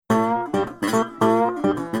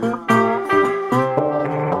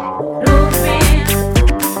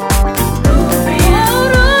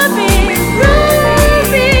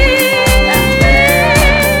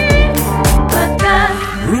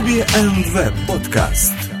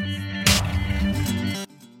подкаст.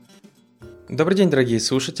 Добрый день, дорогие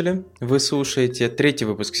слушатели. Вы слушаете третий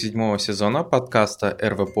выпуск 7-го сезона подкаста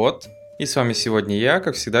РВПод. И с вами сегодня я,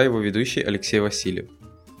 как всегда, его ведущий Алексей Васильев.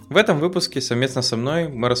 В этом выпуске совместно со мной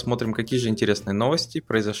мы рассмотрим, какие же интересные новости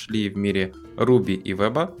произошли в мире Ruby и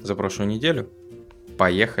веба за прошлую неделю.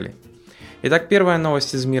 Поехали! Итак, первая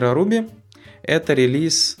новость из мира Ruby – это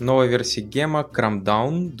релиз новой версии гема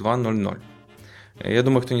Cramdown 2.0.0. Я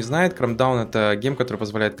думаю, кто не знает, Cramdown – это гем, который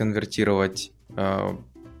позволяет конвертировать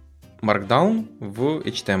Markdown в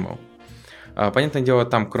HTML. Понятное дело,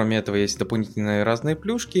 там кроме этого есть дополнительные разные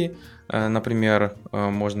плюшки. Например,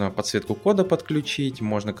 можно подсветку кода подключить,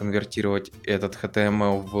 можно конвертировать этот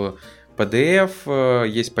HTML в PDF.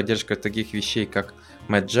 Есть поддержка таких вещей, как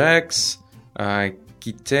Magex,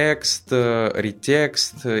 KeyText,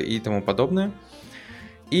 Retext и тому подобное.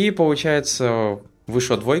 И получается,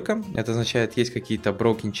 вышла двойка. Это означает, есть какие-то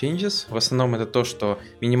broken changes. В основном это то, что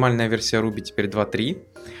минимальная версия Ruby теперь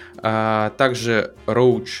 2.3. Также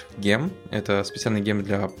Roach Gem. Это специальный гем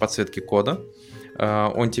для подсветки кода.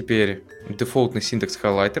 Он теперь дефолтный синтекс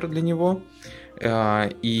хайлайтер для него.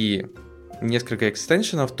 И несколько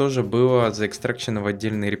экстеншенов тоже было заэкстракчено в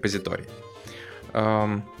отдельный репозиторий.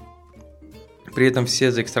 При этом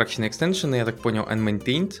все заэкстракченные экстеншены, я так понял,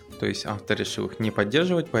 unmaintained, то есть автор решил их не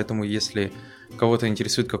поддерживать, поэтому если кого-то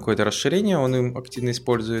интересует какое-то расширение, он им активно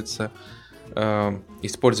используется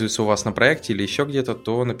у вас на проекте или еще где-то,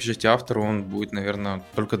 то напишите автору, он будет, наверное,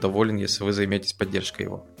 только доволен, если вы займетесь поддержкой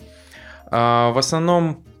его. В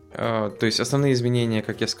основном, то есть основные изменения,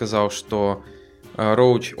 как я сказал, что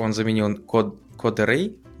Roach, он заменил Code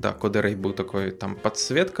Array. Да, Code Array был такой, там,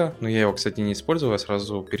 подсветка, но я его, кстати, не использовал, я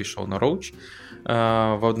сразу перешел на Roach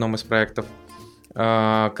в одном из проектов.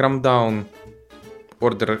 Cramdown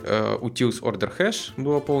Utils Order Hash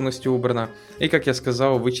было полностью убрано. И, как я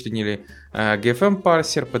сказал, вычленили GFM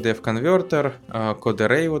парсер, PDF конвертер, Code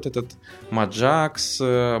Array вот этот, Magex,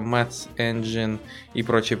 Math Engine и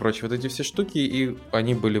прочие вот эти все штуки, и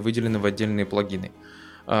они были выделены в отдельные плагины,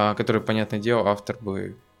 которые, понятное дело, автор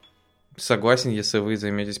бы согласен, если вы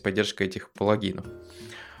займетесь поддержкой этих плагинов.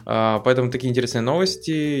 Поэтому такие интересные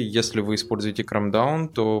новости. Если вы используете Cramdown,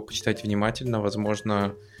 то почитайте внимательно.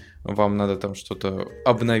 Возможно, вам надо там что-то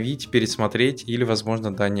обновить, пересмотреть, или,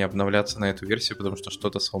 возможно, да, не обновляться на эту версию, потому что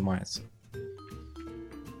что-то сломается.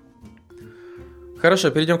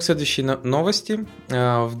 Хорошо, перейдем к следующей новости.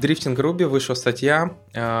 В Drifting Ruby вышла статья,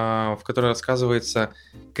 в которой рассказывается,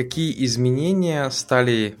 какие изменения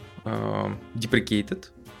стали deprecated,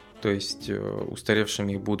 то есть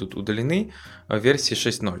устаревшими будут удалены в версии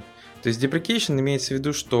 6.0. То есть deprecation имеется в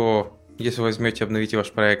виду, что если вы возьмете и обновите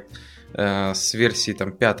ваш проект с версии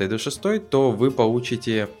там, 5 до 6, то вы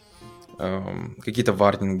получите какие-то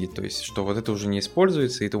варнинги, то есть что вот это уже не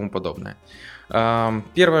используется и тому подобное.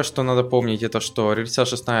 Первое, что надо помнить, это что релиза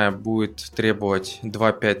 6 будет требовать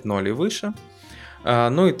 2.5.0 и выше.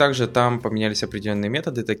 Ну и также там поменялись определенные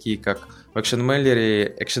методы, такие как в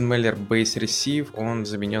ActionMailer Base Receive, он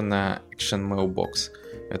заменен на Action Mailbox.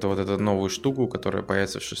 Это вот эту новую штуку, которая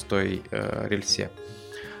появится в 6-й рельсе.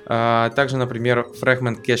 Также, например,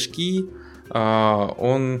 Fragment Cache Key,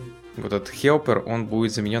 вот этот helper, он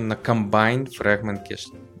будет заменен на Combined Fragment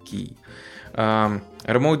Cache Key.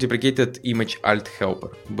 Remote Deprecated Image Alt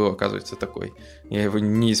Helper был, оказывается, такой. Я его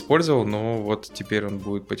не использовал, но вот теперь он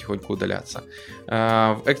будет потихоньку удаляться. В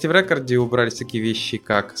Active Record убрались такие вещи,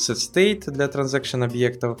 как SetState для Transaction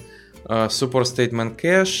объектов, Support Statement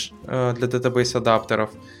Cache для Database адаптеров,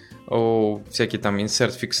 всякие там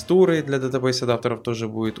insert фикстуры для Database адаптеров тоже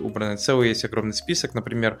будет убраны. Целый есть огромный список.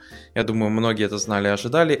 Например, я думаю, многие это знали и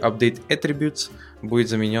ожидали. Update Attributes будет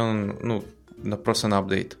заменен, просто на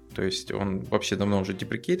апдейт. То есть он вообще давно уже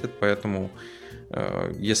deprecated, поэтому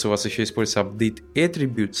если у вас еще используется update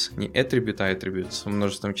attributes, не attribute, а attributes в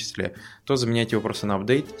множественном числе, то заменяйте его просто на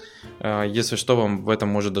update. Если что, вам в этом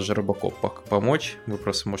может даже Robocop помочь. Вы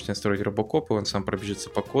просто можете настроить Robocop, и он сам пробежится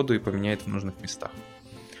по коду и поменяет в нужных местах.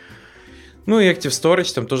 Ну и Active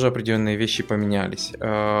Storage, там тоже определенные вещи поменялись.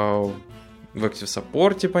 В Active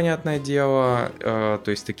Support, понятное дело,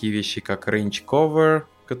 то есть такие вещи, как Range Cover,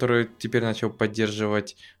 который теперь начал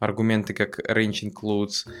поддерживать аргументы как range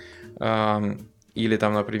includes, или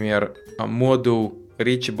там, например, модуль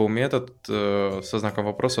reachable метод со знаком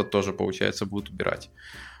вопроса тоже, получается, будут убирать.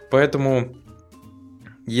 Поэтому,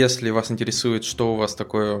 если вас интересует, что у вас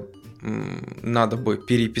такое надо бы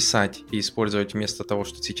переписать и использовать вместо того,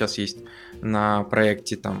 что сейчас есть на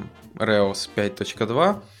проекте там Rails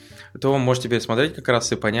 5.2, то можете пересмотреть как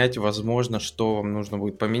раз и понять, возможно, что вам нужно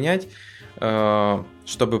будет поменять,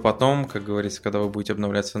 чтобы потом, как говорится, когда вы будете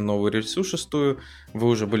обновляться на новую рельсу 6, вы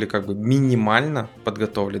уже были как бы минимально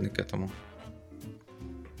подготовлены к этому.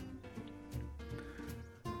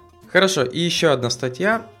 Хорошо, и еще одна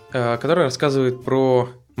статья, которая рассказывает про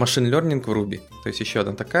Machine Learning в Ruby. То есть еще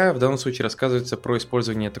одна такая. В данном случае рассказывается про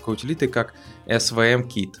использование такой утилиты, как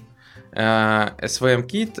SVM-Kit.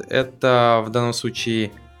 SVM-Kit — это в данном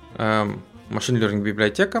случае Machine Learning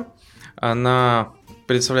библиотека. Она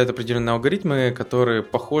предоставляет определенные алгоритмы, которые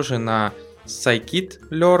похожи на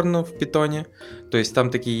scikit-learn в Python. То есть там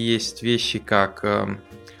такие есть вещи, как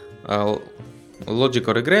logical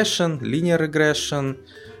regression, linear regression,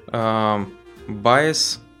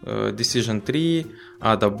 bias, decision tree,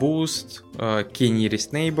 AdaBoost,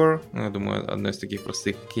 K-nearest neighbor, я думаю, одно из таких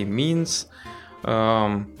простых, K-means,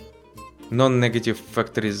 non-negative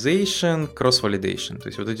factorization, cross-validation. То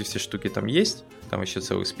есть вот эти все штуки там есть, там еще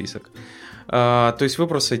целый список. То есть вы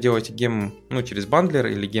просто делаете gem, через бандлер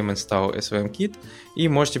или gem install svm-kit, и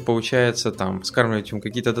можете, получается, там скармливать им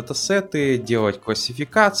какие-то датасеты, делать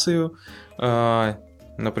классификацию,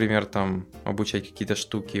 например, там обучать какие-то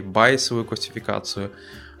штуки, байсовую классификацию.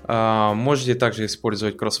 Можете также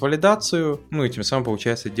использовать кросс-валидацию, и тем самым,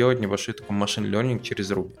 получается, делать небольшой такой machine learning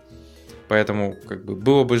через Ruby. Поэтому,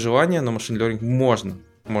 было бы желание, но machine learning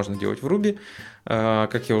можно делать в Ruby.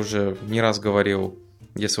 Как я уже не раз говорил,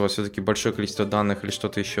 если у вас все-таки большое количество данных или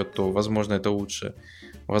что-то еще, то, возможно, это лучше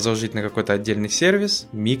возложить на какой-то отдельный сервис,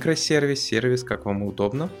 микросервис, сервис, как вам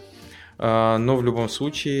удобно. Но в любом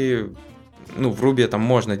случае, в Ruby там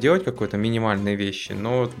можно делать какие-то минимальные вещи,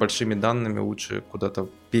 но с большими данными лучше куда-то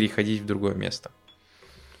переходить в другое место.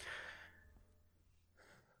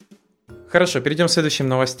 Хорошо, перейдем к следующим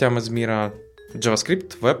новостям из мира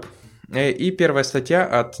JavaScript, Web. И первая статья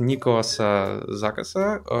от Николаса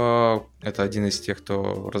Закаса. Это один из тех,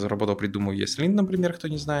 кто разработал, придумал ESLint, например, кто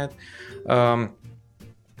не знает.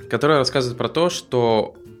 Который рассказывает про то,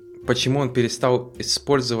 что почему он перестал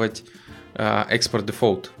использовать export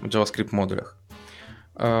default в JavaScript модулях.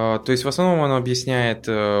 То есть в основном он объясняет,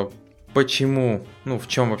 почему, в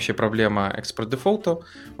чем вообще проблема export default.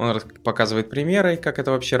 Он показывает примеры, как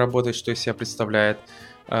это вообще работает, что из себя представляет,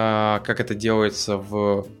 как это делается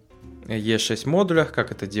в E6 модулях,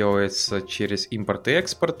 как это делается через импорты и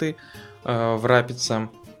экспорты в Rapids,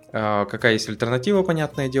 какая есть альтернатива,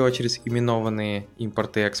 понятное дело, через именованные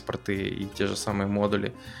импорты и экспорты и те же самые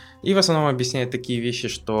модули. И в основном объясняет такие вещи,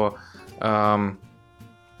 что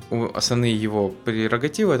основные его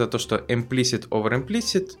прерогативы — это то, что implicit over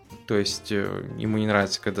implicit, то есть ему не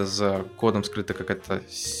нравится, когда за кодом скрыта какая-то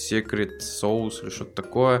secret sauce или что-то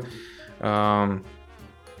такое. То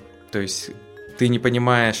есть ты не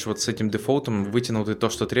понимаешь вот с этим дефолтом, вытянул ты то,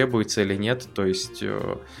 что требуется или нет. То есть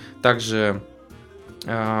также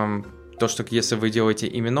то, что если вы делаете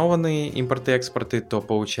именованные импорты и экспорты, то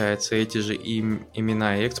получается эти же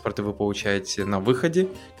имена и экспорты вы получаете на выходе,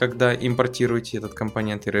 когда импортируете этот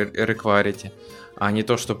компонент и рекварите, а не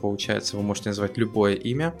то, что получается вы можете назвать любое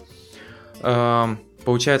имя.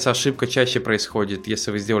 Получается, ошибка чаще происходит, если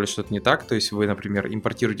вы сделали что-то не так, то есть вы, например,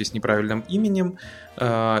 импортируете с неправильным именем,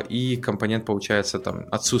 и компонент, получается, там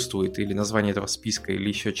отсутствует, или название этого списка, или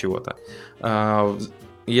еще чего-то.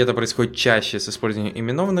 И это происходит чаще с использованием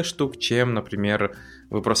именованных штук, чем, например,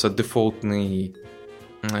 вы просто дефолтный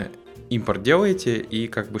импорт делаете,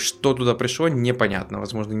 и что туда пришло, непонятно,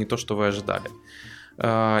 возможно, не то, что вы ожидали.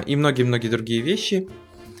 И многие-многие другие вещи.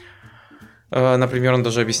 Например, он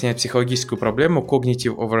даже объясняет психологическую проблему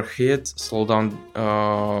cognitive overhead slowdown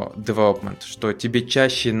development, что тебе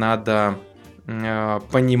чаще надо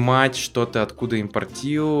понимать, что ты откуда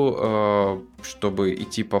импортил, чтобы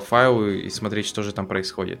идти по файлу и смотреть, что же там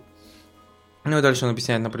происходит. И дальше он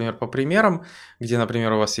объясняет, например, по примерам, где,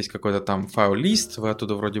 например, у вас есть какой-то там файл-лист, вы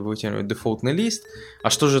оттуда вроде бы вытягиваете дефолтный лист.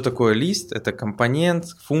 А что же такое лист? Это компонент,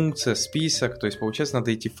 функция, список. То есть, получается,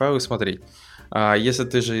 надо идти в файл и смотреть. А если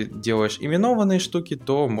ты же делаешь именованные штуки,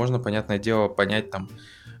 то можно, понятное дело, понять там,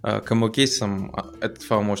 кому кейсом этот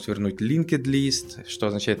файл может вернуть linked list, что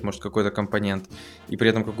означает, может, какой-то компонент, и при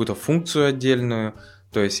этом какую-то функцию отдельную.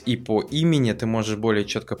 То есть и по имени ты можешь более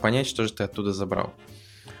четко понять, что же ты оттуда забрал.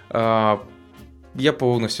 Я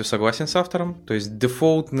полностью согласен с автором. То есть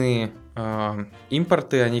дефолтные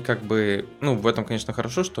импорты, они в этом, конечно,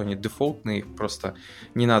 хорошо, что они дефолтные, их просто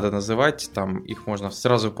не надо называть, там их можно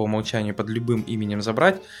сразу по умолчанию под любым именем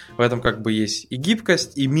забрать. В этом есть и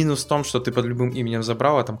гибкость, и минус в том, что ты под любым именем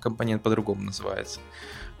забрал, а там компонент по-другому называется.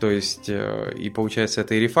 То есть, и получается,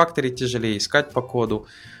 это и рефакторить тяжелее, искать по коду,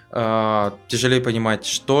 тяжелее понимать,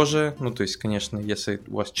 что же. Ну, то есть, конечно, если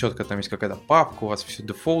у вас четко там есть какая-то папка, у вас все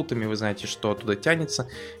дефолтами, вы знаете, что оттуда тянется,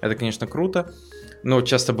 это, конечно, круто. Но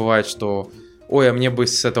часто бывает, что ой, а мне бы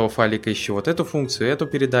с этого файлика еще вот эту функцию, эту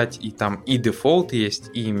передать, и там и дефолт есть,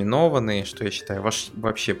 и именованные, что я считаю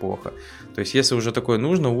вообще плохо. То есть, если уже такое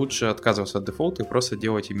нужно, лучше отказываться от дефолта и просто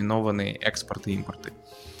делать именованные экспорты и импорты.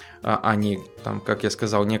 А не, там, как я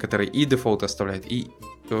сказал, некоторые и дефолт оставляют, и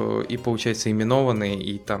получается именованные,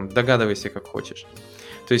 и там догадывайся как хочешь.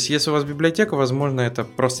 То есть, если у вас библиотека, возможно, это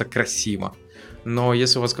просто красиво. Но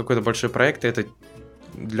если у вас какой-то большой проект, это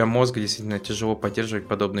для мозга действительно тяжело поддерживать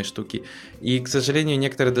подобные штуки. И, к сожалению,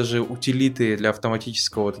 некоторые даже утилиты для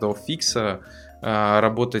автоматического вот этого фикса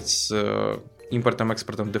работать с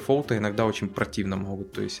импортом-экспортом дефолта иногда очень противно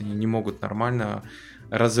могут. То есть они не могут нормально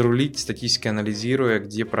разрулить, статически анализируя,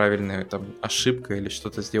 где правильная там ошибка или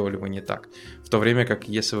что-то сделали вы не так. В то время как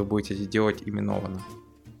если вы будете это делать именованно.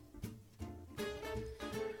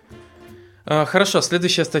 Хорошо,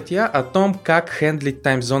 следующая статья о том, как хендлить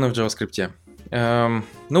таймзоны в JavaScript.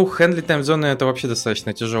 Ну, хендлить таймзоны — это вообще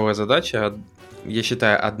достаточно тяжелая задача. Я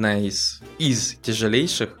считаю, одна из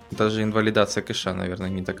тяжелейших. Даже инвалидация кэша, наверное,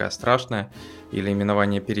 не такая страшная. Или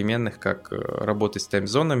именование переменных, как работать с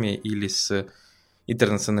таймзонами или с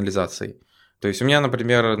интернационализацией. То есть у меня,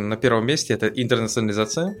 например, на первом месте это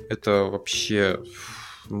интернационализация. Это вообще,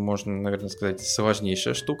 можно, наверное, сказать,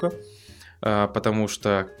 сложнейшая штука. Потому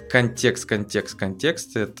что контекст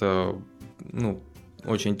 — это, ну,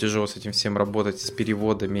 очень тяжело с этим всем работать, с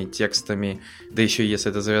переводами, текстами. Да еще если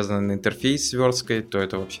это завязано на интерфейс с версткой, то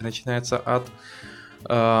это вообще начинается ад.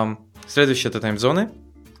 Следующее — это таймзоны.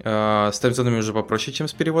 С таймзонами уже попроще, чем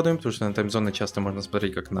с переводами, потому что на таймзоны часто можно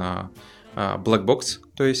смотреть как на black box,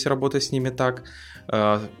 то есть работать с ними так.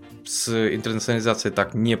 С интернационализацией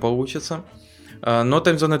так не получится. Но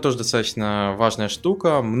таймзоны тоже достаточно важная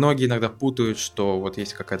штука. Многие иногда путают, что вот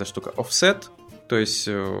есть какая-то штука offset, то есть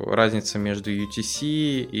разница между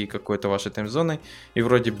UTC и какой-то вашей таймзоной. И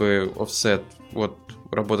вроде бы offset, вот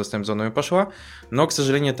работа с таймзонами пошла, но, к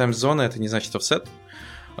сожалению, таймзона — это не значит offset,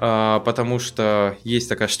 потому что есть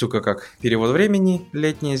такая штука, как перевод времени,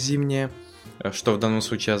 летнее, зимнее, что в данном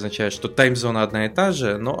случае означает, что таймзона одна и та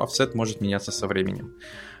же, но offset может меняться со временем.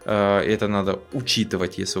 Это надо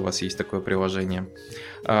учитывать, если у вас есть такое приложение.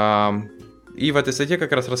 И в этой статье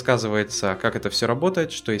как раз рассказывается, как это все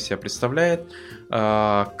работает, что из себя представляет,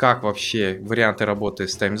 как вообще варианты работы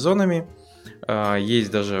с таймзонами. Есть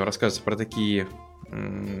даже, рассказывается про такие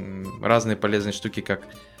разные полезные штуки, как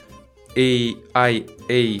AIANA,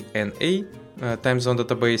 Time Zone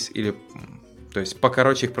Database, или, то есть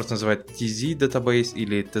покороче их просто называют TZ Database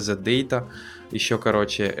или TZ Data. Еще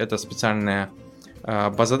короче, это специальная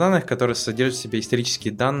база данных, которая содержит в себе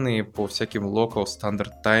исторические данные по всяким local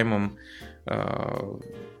standard time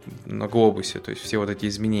на глобусе, то есть все вот эти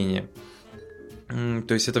изменения.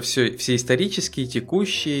 То есть это все исторические,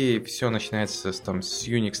 текущие, все начинается с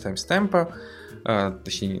Unix timestamp,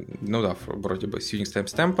 точнее, ну да, вроде бы с Unix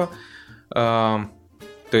timestamp.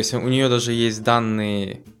 То есть у нее даже есть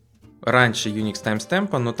данные раньше Unix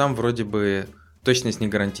timestamp, но там вроде бы точность не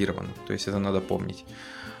гарантирована, то есть это надо помнить.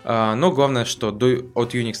 Но главное, что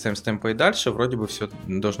от Unix timestamp и дальше вроде бы все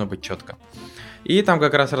должно быть четко. И там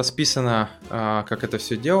как раз расписано, как это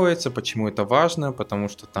все делается, почему это важно, потому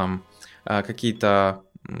что там какие-то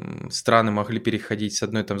страны могли переходить с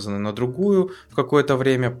одной таймзоны на другую в какое-то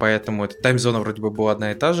время, поэтому эта таймзона вроде бы была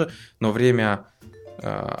одна и та же, но время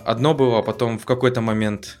одно было, а потом в какой-то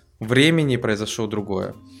момент времени произошло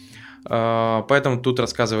другое. Поэтому тут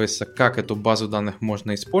рассказывается, как эту базу данных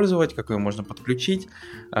можно использовать, как ее можно подключить,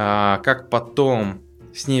 как потом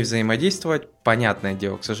с ней взаимодействовать. Понятное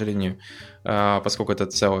дело, к сожалению, поскольку это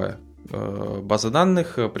целая база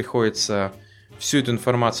данных, приходится всю эту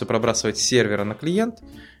информацию пробрасывать с сервера на клиент,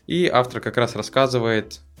 и автор как раз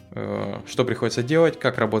рассказывает, что приходится делать,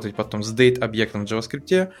 как работать потом с date-объектом в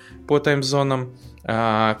JavaScript по таймзонам,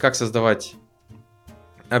 как создавать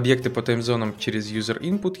объекты по таймзонам через user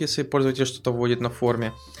input, если пользователь что-то вводит на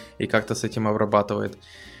форме и как-то с этим обрабатывает,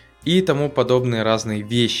 и тому подобные разные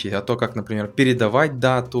вещи, а то, как, например, передавать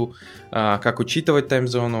дату, как учитывать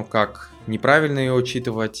таймзону, как неправильно ее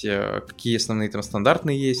учитывать, какие основные там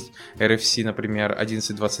стандартные есть, RFC, например,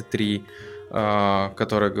 1123,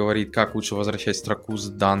 который говорит, как лучше возвращать строку с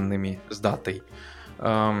данными, с датой,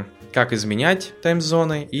 как изменять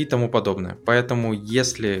таймзоны и тому подобное. Поэтому,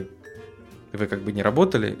 если вы как бы не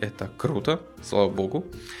работали, это круто, слава богу.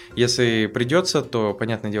 Если придется, то,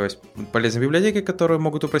 понятное дело, есть полезные библиотеки, которые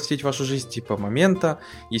могут упростить вашу жизнь, типа Момента,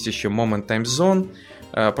 есть еще Moment Time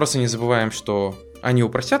Zone. Просто не забываем, что они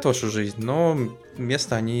упростят вашу жизнь, но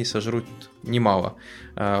места они сожрут немало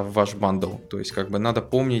в ваш бандл. То есть, как бы надо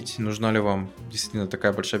помнить, нужна ли вам действительно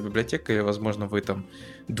такая большая библиотека, или, возможно, вы там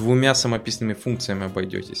 2 самописными функциями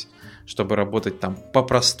обойдетесь, чтобы работать там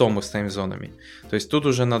по-простому с таймзонами. То есть, тут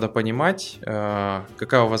уже надо понимать,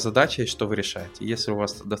 какая у вас задача и что вы решаете. Если у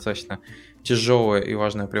вас достаточно тяжелое и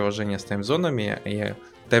важное приложение с таймзонами, и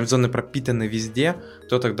таймзоны пропитаны везде,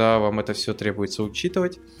 то тогда вам это все требуется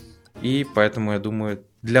учитывать. И поэтому, я думаю,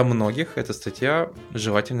 для многих эта статья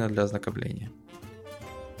желательна для ознакомления.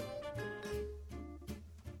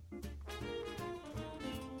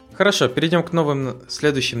 Хорошо, перейдем к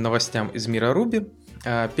следующим новостям из мира Ruby.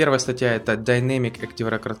 Первая статья — это Dynamic Active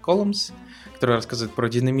Record Columns, которая рассказывает про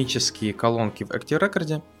динамические колонки в Active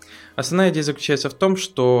Record. Основная идея заключается в том,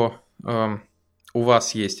 что у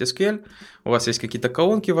вас есть SQL, у вас есть какие-то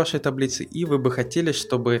колонки в вашей таблице, и вы бы хотели,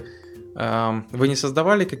 чтобы вы не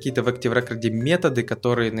создавали какие-то в Active Record методы,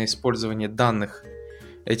 которые на использование данных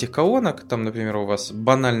этих колонок, там, например, у вас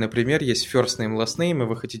банальный пример, есть first name, last name, и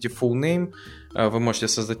вы хотите full name, вы можете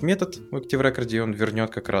создать метод в Active Record, и он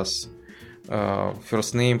вернет как раз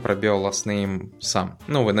first name, пробел, last name сам.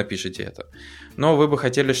 Ну, вы напишите это. Но вы бы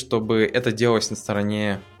хотели, чтобы это делалось на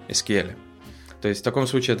стороне SQL. То есть в таком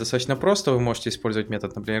случае достаточно просто. Вы можете использовать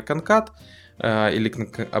метод, например, concat или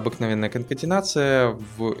обыкновенная конкатенация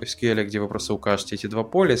в SQL, где вы просто укажете эти 2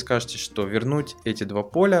 поля и скажете, что вернуть эти 2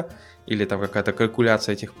 поля или там какая-то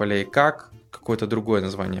калькуляция этих полей как какое-то другое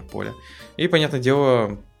название поля. И, понятное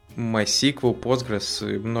дело, MySQL,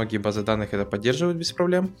 Postgres и многие базы данных это поддерживают без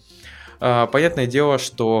проблем. Понятное дело,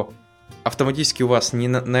 что автоматически у вас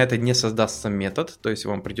на это не создастся метод, то есть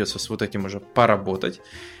вам придется с вот этим уже поработать.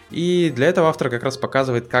 И для этого автор как раз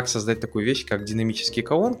показывает, как создать такую вещь, как динамические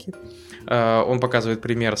колонки. Он показывает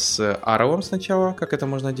пример с Arrow сначала, как это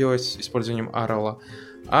можно делать с использованием Arrow,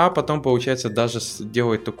 а потом, получается, даже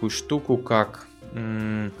делает такую штуку, как,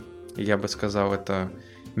 я бы сказал, это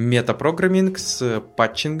метапрограмминг с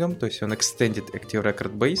патчингом, то есть он Extended Active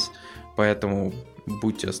Record Base, поэтому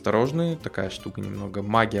будьте осторожны, такая штука немного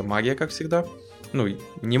магия, как всегда. Ну,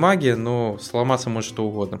 не магия, но сломаться может что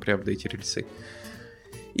угодно при апдейте рельсы.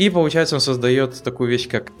 И, получается, он создает такую вещь,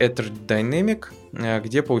 как Ether Dynamic,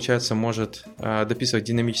 где, получается, может дописывать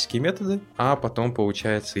динамические методы, а потом,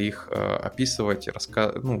 получается, их описывать,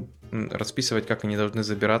 расписывать, как они должны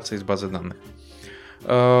забираться из базы данных.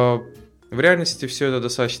 В реальности все это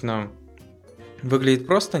достаточно выглядит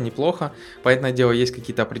просто, неплохо. Понятное дело, есть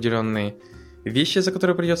какие-то определенные вещи, за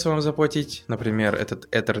которые придется вам заплатить. Например, этот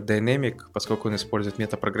Ether Dynamic, поскольку он использует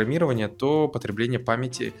метапрограммирование, то потребление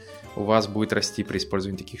памяти у вас будет расти при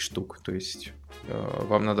использовании таких штук. То есть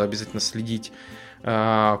вам надо обязательно следить,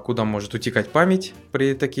 куда может утекать память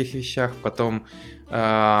при таких вещах. Потом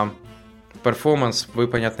перформанс, вы,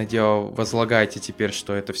 понятное дело, возлагаете теперь,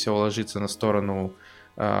 что это все ложится на сторону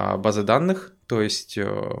базы данных, то есть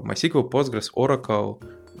MySQL, Postgres, Oracle,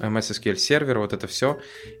 MS SQL сервер, вот это все.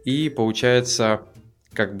 И получается,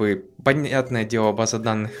 как бы, понятное дело, база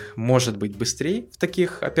данных может быть быстрее в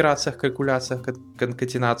таких операциях, калькуляциях,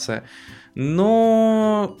 конкатенация,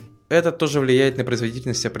 но это тоже влияет на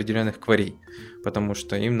производительность определенных кварей, потому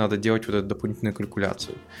что им надо делать вот эту дополнительную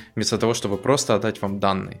калькуляцию, вместо того, чтобы просто отдать вам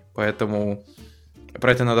данные. Поэтому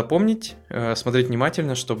про это надо помнить, смотреть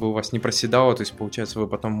внимательно, чтобы у вас не проседало, то есть, получается, вы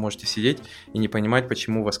потом можете сидеть и не понимать,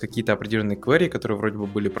 почему у вас какие-то определенные query, которые вроде бы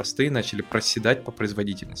были простые, начали проседать по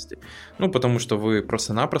производительности. Ну, потому что вы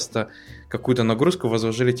просто-напросто какую-то нагрузку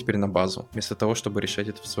возложили теперь на базу, вместо того, чтобы решать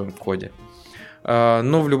это в своем коде.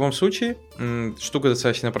 Но в любом случае, штука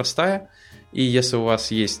достаточно простая, и если у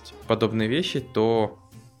вас есть подобные вещи, то,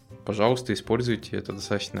 пожалуйста, используйте, это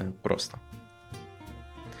достаточно просто.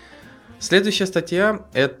 Следующая статья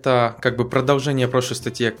 — это как бы продолжение прошлой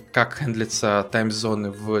статьи, как хендлятся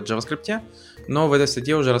таймзоны в JavaScript, но в этой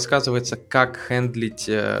статье уже рассказывается, как хендлить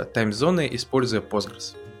таймзоны, используя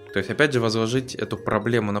Postgres. То есть, опять же, возложить эту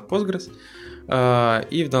проблему на Postgres,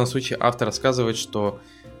 и в данном случае автор рассказывает, что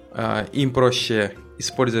им проще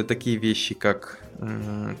использовать такие вещи, как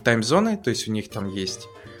таймзоны, то есть у них там есть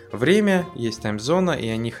время, есть таймзона, и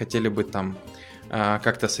они хотели бы там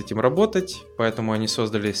как-то с этим работать, поэтому они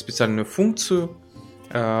создали специальную функцию,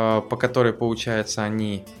 по которой, получается,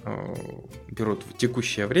 они берут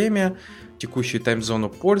текущее время, текущую таймзону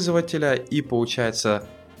пользователя, и, получается,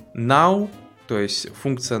 now, то есть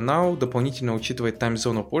функция now дополнительно учитывает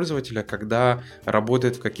таймзону пользователя, когда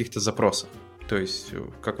работает в каких-то запросах. То есть,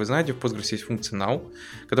 как вы знаете, в Postgres есть функция now,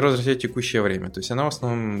 которая возвращает текущее время. То есть она в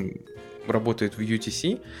основном работает в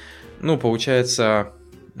UTC. Ну, получается,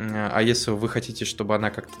 А если вы хотите, чтобы она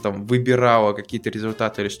как-то там выбирала какие-то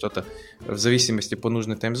результаты или что-то в зависимости по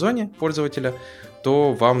нужной таймзоне пользователя,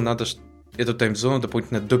 то вам надо эту таймзону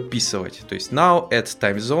дополнительно дописывать. То есть now add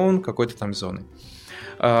timezone какой-то таймзоны.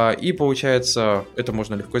 И получается, это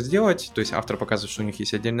можно легко сделать. То есть автор показывает, что у них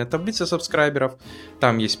есть отдельная таблица сабскрайберов,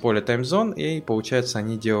 там есть поле timezone, и получается,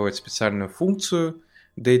 они делают специальную функцию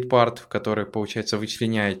datepart, в которой, получается,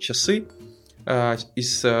 вычленяет часы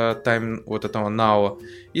из time вот этого now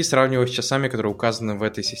и сравнивают с часами, которые указаны в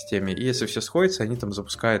этой системе. И если все сходится, они там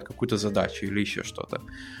запускают какую-то задачу или еще что-то.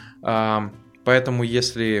 Поэтому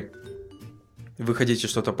если вы хотите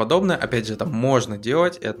что-то подобное, опять же, это можно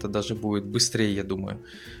делать, это даже будет быстрее, я думаю,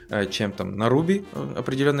 чем там на Ruby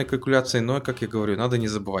определенной калькуляции, но, как я говорю, надо не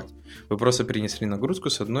забывать. Вы просто перенесли нагрузку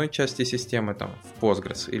с одной части системы там в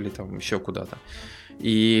Postgres или там еще куда-то.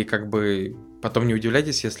 И как бы потом не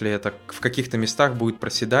удивляйтесь, если это в каких-то местах будет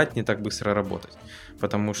проседать, не так быстро работать.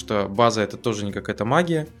 Потому что база — это тоже не какая-то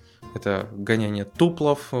магия, это гоняние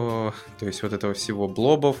туплов, то есть вот этого всего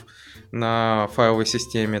блобов на файловой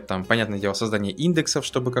системе, там, понятное дело, создание индексов,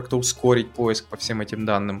 чтобы как-то ускорить поиск по всем этим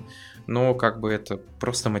данным, но как бы это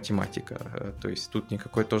просто математика, то есть тут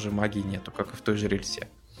никакой тоже магии нету, как и в той же рельсе.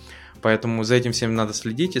 Поэтому за этим всем надо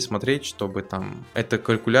следить и смотреть, чтобы там эта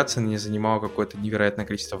калькуляция не занимала какое-то невероятное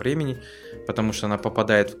количество времени, потому что она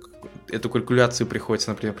попадает эту калькуляцию приходится,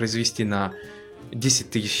 например, произвести на 10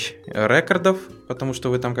 тысяч рекордов, потому что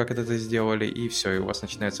вы там как это сделали, и все, и у вас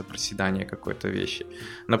начинается проседание какой-то вещи.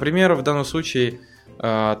 Например, в данном случае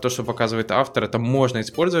то, что показывает автор, это можно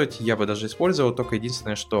использовать, я бы даже использовал, только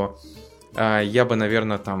единственное, что я бы,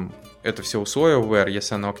 наверное, там это все условие where,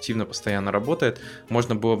 если оно активно постоянно работает,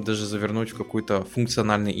 можно было бы даже завернуть в какой-то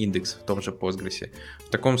функциональный индекс в том же Postgres. В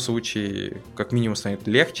таком случае, как минимум, станет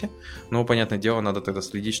легче, но, понятное дело, надо тогда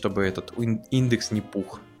следить, чтобы этот индекс не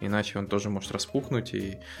пух, иначе он тоже может распухнуть,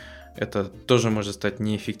 и это тоже может стать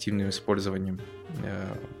неэффективным использованием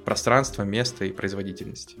пространства, места и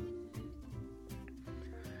производительности.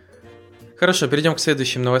 Хорошо, перейдем к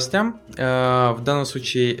следующим новостям. В данном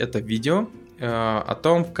случае это видео о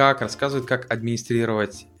том, как рассказывают, как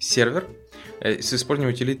администрировать сервер с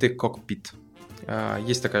использованием утилиты Cockpit.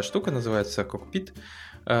 Есть такая штука, называется Cockpit.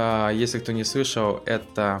 Если кто не слышал,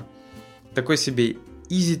 это такой себе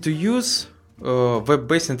easy to use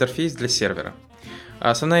web-based интерфейс для сервера.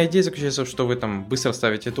 Основная идея заключается в том, что вы там быстро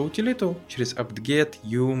ставите эту утилиту через apt-get,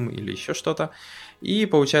 yum или еще что-то, и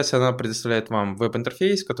получается она предоставляет вам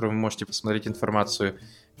веб-интерфейс, в котором вы можете посмотреть информацию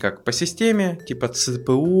как по системе, типа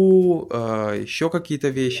CPU, еще какие-то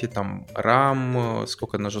вещи, там RAM,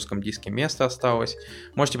 сколько на жестком диске места осталось.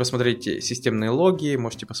 Можете посмотреть системные логи,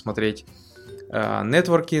 можете посмотреть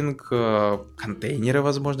нетворкинг, контейнеры,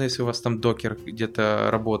 возможно, если у вас там докер где-то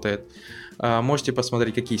работает. Можете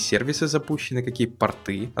посмотреть, какие сервисы запущены, какие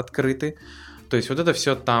порты открыты. То есть вот это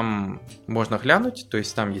все там можно глянуть, то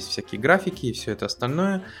есть там есть всякие графики и все это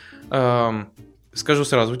остальное. Скажу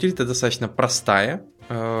сразу, утилита достаточно простая,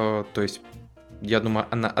 то есть я думаю,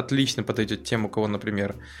 она отлично подойдет тем, у кого,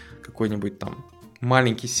 например, какой-нибудь там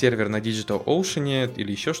маленький сервер на DigitalOcean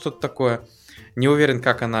или еще что-то такое. Не уверен,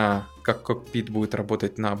 как Cockpit будет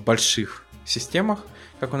работать на больших системах,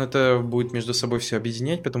 как он это будет между собой все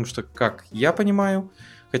объединять, потому что, как я понимаю,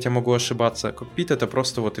 хотя могу ошибаться, Cockpit — это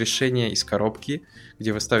просто вот решение из коробки,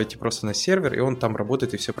 где вы ставите просто на сервер, и он там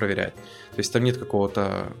работает и все проверяет. То есть там нет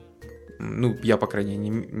какого-то, ну, я, по крайней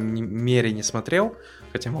мере, не смотрел,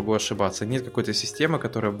 хотя могу ошибаться, нет какой-то системы,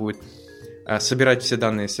 которая будет собирать все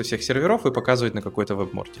данные со всех серверов и показывать на какой-то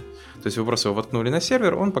веб-морде. То есть вы просто его воткнули на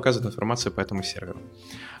сервер, он показывает информацию по этому серверу.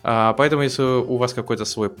 Поэтому если у вас какой-то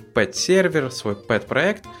свой pet-сервер, свой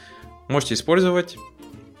pet-проект, можете использовать.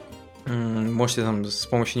 Можете там с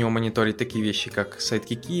помощью него мониторить такие вещи, как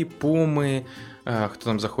сайдкики, пумы, кто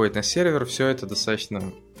там заходит на сервер, все это достаточно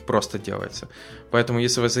просто делается. Поэтому,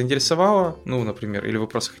 если вас заинтересовало, ну, например, или вы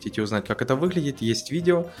просто хотите узнать, как это выглядит, есть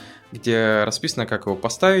видео, где расписано, как его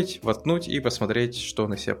поставить, воткнуть и посмотреть, что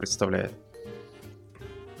он из себя представляет.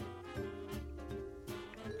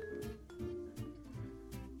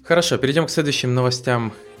 Хорошо, перейдем к следующим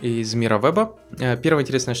новостям из мира веба. Первая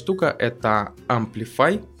интересная штука — это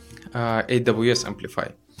Amplify. AWS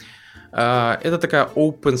Amplify. Это такая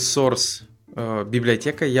open source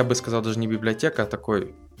библиотека, я бы сказал, даже не библиотека, а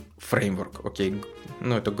такой фреймворк, окей.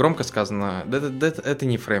 Ну, это громко сказано, это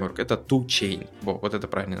не фреймворк, это toolchain, вот это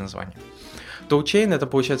правильное название. Toolchain — это,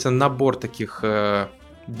 получается, набор таких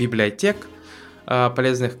библиотек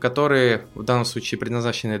полезных, которые в данном случае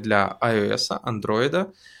предназначены для iOS,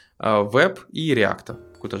 Android, Web и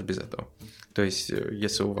React, куда же без этого. То есть,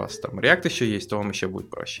 если у вас там React еще есть, то вам еще будет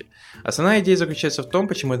проще. Основная идея заключается в том,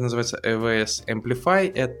 почему это называется AWS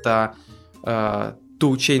Amplify. Это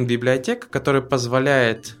toolchain библиотека, которая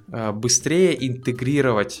позволяет быстрее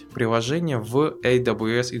интегрировать приложение в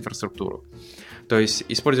AWS инфраструктуру. То есть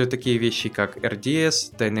использовать такие вещи, как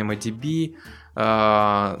RDS, DynamoDB,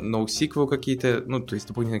 NoSQL какие-то, ну, то есть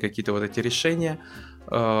дополнительные какие-то вот эти решения.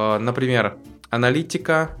 Например,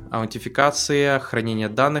 аналитика, аутентификация, хранение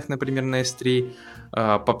данных, например, на S3,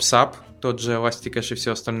 PubSub, тот же Elasticcache и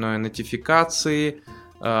все остальное, нотификации,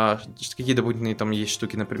 какие дополнительные там есть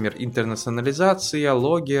штуки, например, интернационализация,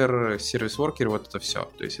 логер, сервис-воркер, вот это все.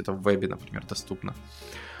 То есть это в вебе, например, доступно.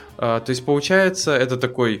 То есть получается, это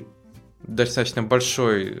такой достаточно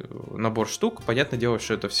большой набор штук. Понятное дело,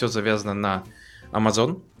 что это все завязано на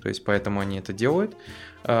Amazon, то есть поэтому они это делают.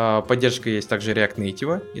 Поддержка есть также React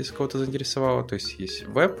Native, если кого-то заинтересовало. То есть есть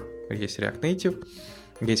веб, есть React Native,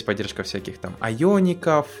 есть поддержка всяких там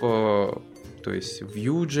айоников, то есть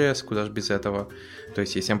Vue.js, куда же без этого. То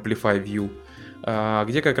есть есть Amplify Vue,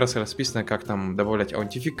 где как раз расписано, как там добавлять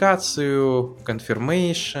аутентификацию,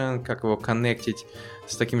 confirmation, как его коннектить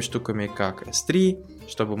с такими штуками, как S3,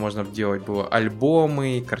 чтобы можно делать было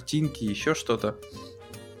альбомы, картинки, еще что-то.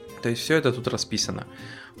 То есть все это тут расписано.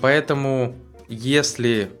 Поэтому,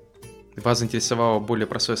 если вас заинтересовало более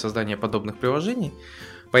простое создание подобных приложений,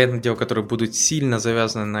 понятное дело, которые будут сильно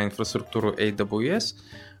завязаны на инфраструктуру AWS,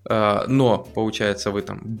 но, получается, вы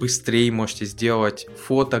там быстрее можете сделать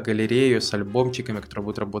фото-галерею с альбомчиками, которые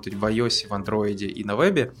будут работать в iOS, в Android и на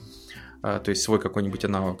вебе, то есть свой какой-нибудь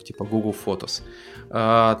аналог, типа Google Photos,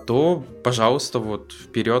 то, пожалуйста, вот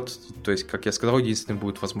вперед. То есть, как я сказал, единственный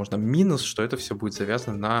будет, возможно, минус, что это все будет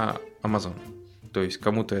завязано на Amazon. То есть,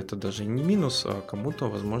 кому-то это даже не минус, а кому-то,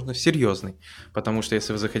 возможно, серьезный. Потому что,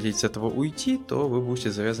 если вы захотите с этого уйти, то вы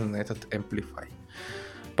будете завязаны на этот Amplify.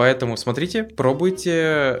 Поэтому смотрите,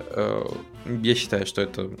 пробуйте. Я считаю, что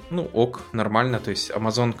это, ок, нормально. То есть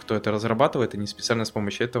Amazon, кто это разрабатывает, они специально с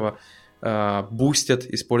помощью этого бустят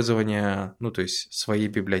использование, то есть своей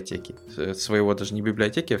библиотеки. Своего даже не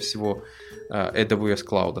библиотеки, а всего AWS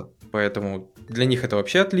Cloud. Поэтому для них это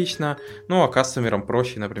вообще отлично. Ну, а кастомерам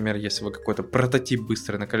проще, например, если вы какой-то прототип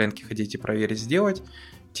быстро на коленке хотите проверить, сделать,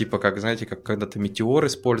 типа, как, знаете, как когда-то Meteor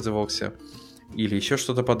использовался, или еще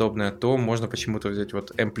что-то подобное, то можно почему-то взять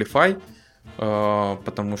вот Amplify,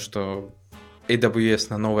 потому что AWS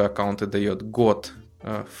на новые аккаунты дает год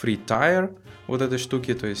free tier вот этой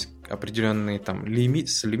штуки, то есть определенные там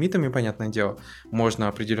с лимитами, понятное дело, можно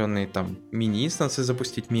определенные там мини-инстансы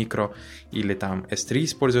запустить, микро, или там S3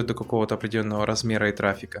 использовать до какого-то определенного размера и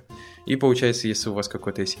трафика. И получается, если у вас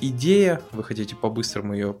какая-то есть идея, вы хотите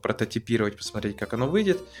по-быстрому ее прототипировать, посмотреть, как оно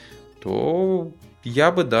выйдет, то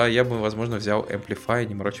я бы, возможно, взял Amplify и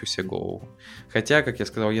не морочил себе голову. Хотя, как я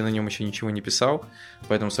сказал, я на нем еще ничего не писал,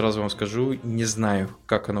 поэтому сразу вам скажу, не знаю,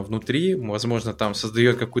 как оно внутри. Возможно, там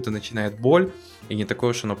создает какую-то, начинает боль, и не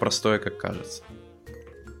такое уж оно простое, как кажется.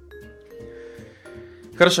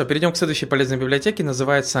 Хорошо, перейдем к следующей полезной библиотеке.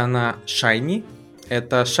 Называется она Shiny.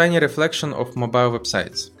 Это Shiny Reflection of Mobile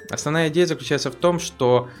Websites. Основная идея заключается в том,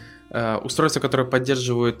 что устройства, которые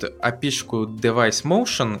поддерживают API-шку Device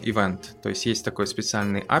Motion Event, то есть такой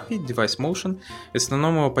специальный API Device Motion, в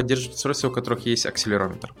основном его поддерживают устройства, у которых есть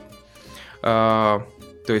акселерометр. То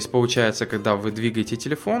есть получается, когда вы двигаете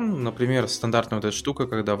телефон, например, стандартная вот эта штука,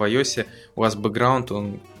 когда в iOS у вас бэкграунд,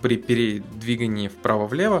 он при передвигании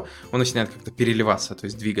вправо-влево, он начинает как-то переливаться, то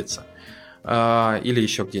есть двигаться, или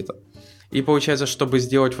еще где-то. И получается, чтобы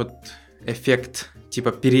сделать вот эффект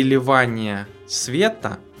типа переливания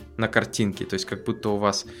света на картинке, то есть как будто у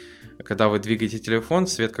вас, когда вы двигаете телефон,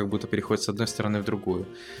 свет как будто переходит с одной стороны в другую,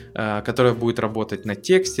 которая будет работать на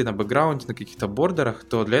тексте, на бэкграунде, на каких-то бордерах,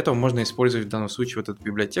 то для этого можно использовать в данном случае вот эту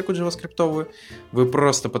библиотеку JavaScript. Вы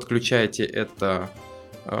просто подключаете это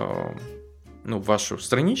в вашу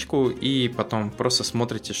страничку и потом просто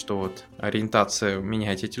смотрите, что вот ориентация,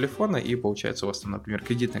 меняете телефона, и получается у вас там, например,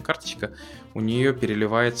 кредитная карточка, у нее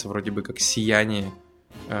переливается вроде бы как сияние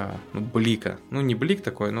блика. Не блик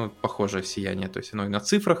такой, но похожее сияние. То есть оно и на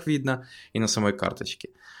цифрах видно, и на самой карточке.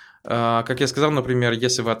 Как я сказал, например,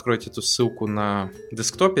 если вы откроете эту ссылку на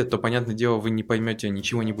десктопе, то, понятное дело, вы не поймете,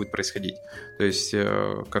 ничего не будет происходить. То есть,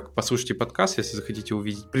 как послушайте подкаст, если захотите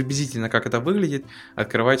увидеть приблизительно, как это выглядит,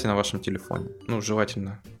 открывайте на вашем телефоне.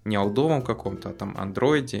 Желательно не олдовом каком-то, а там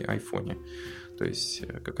андроиде, айфоне. То есть,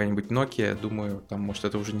 какая-нибудь Nokia, думаю, там может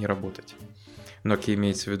это уже не работать. Nokia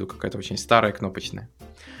имеется в виду какая-то очень старая кнопочная.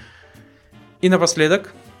 И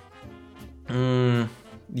напоследок,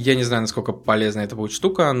 я не знаю, насколько полезна эта будет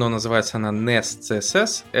штука, но называется она Nest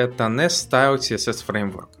CSS. Это Nest Style CSS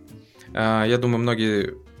Framework. Я думаю,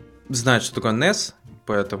 многие знают, что такое NES,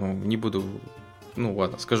 поэтому не буду... Ну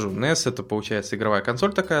ладно, скажу. NES — это, получается, игровая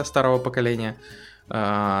консоль такая старого поколения.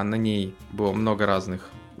 На ней было много разных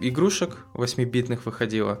игрушек 8-битных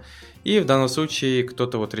выходило. И в данном случае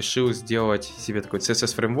кто-то вот решил сделать себе такой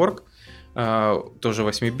CSS фреймворк, тоже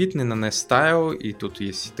 8-битный на NES Style, и тут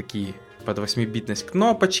есть такие под 8-битность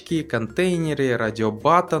кнопочки, контейнеры,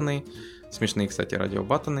 радиобаттоны, смешные, кстати,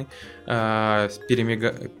 радиобаттоны,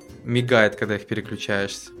 мигает, когда их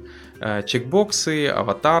переключаешься, чекбоксы,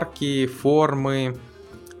 аватарки, формы.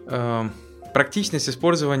 Практичность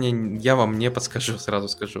использования я вам не подскажу, сразу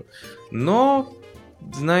скажу. Но,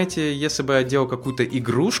 знаете, если бы я делал какую-то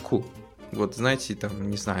игрушку, вот, знаете, там,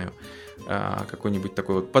 не знаю, какой-нибудь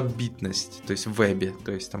такой вот подбитность, то есть в вебе,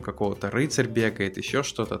 то есть там какого-то рыцарь бегает, еще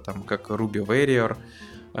что-то там, как Ruby Warrior,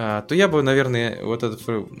 то я бы, наверное, вот этот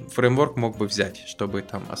фреймворк мог бы взять, чтобы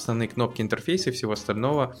там основные кнопки интерфейса и всего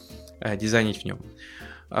остального дизайнить в нем.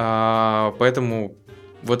 Поэтому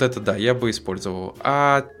вот это да, я бы использовал.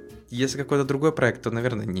 А если какой-то другой проект, то,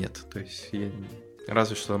 наверное, нет. То есть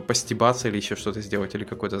разве что там постебаться или еще что-то сделать, или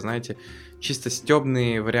какой-то, знаете, чисто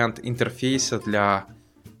стебный вариант интерфейса для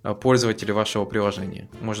пользователей вашего приложения.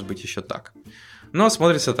 Может быть, еще так. Но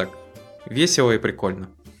смотрится так. Весело и прикольно.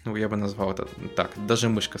 Ну, я бы назвал это так. Даже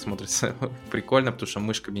мышка смотрится прикольно, потому что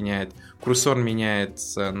мышка меняет... Курсор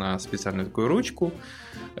меняется на специальную такую ручку,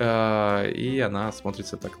 и она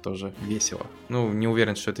смотрится так тоже весело. Ну, не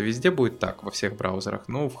уверен, что это везде будет так, во всех браузерах,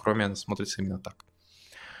 но в Chrome она смотрится именно так.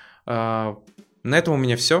 На этом у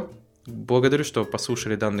меня все. Благодарю, что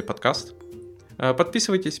послушали данный подкаст.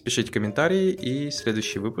 Подписывайтесь, пишите комментарии, и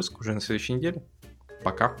следующий выпуск уже на следующей неделе.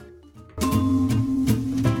 Пока.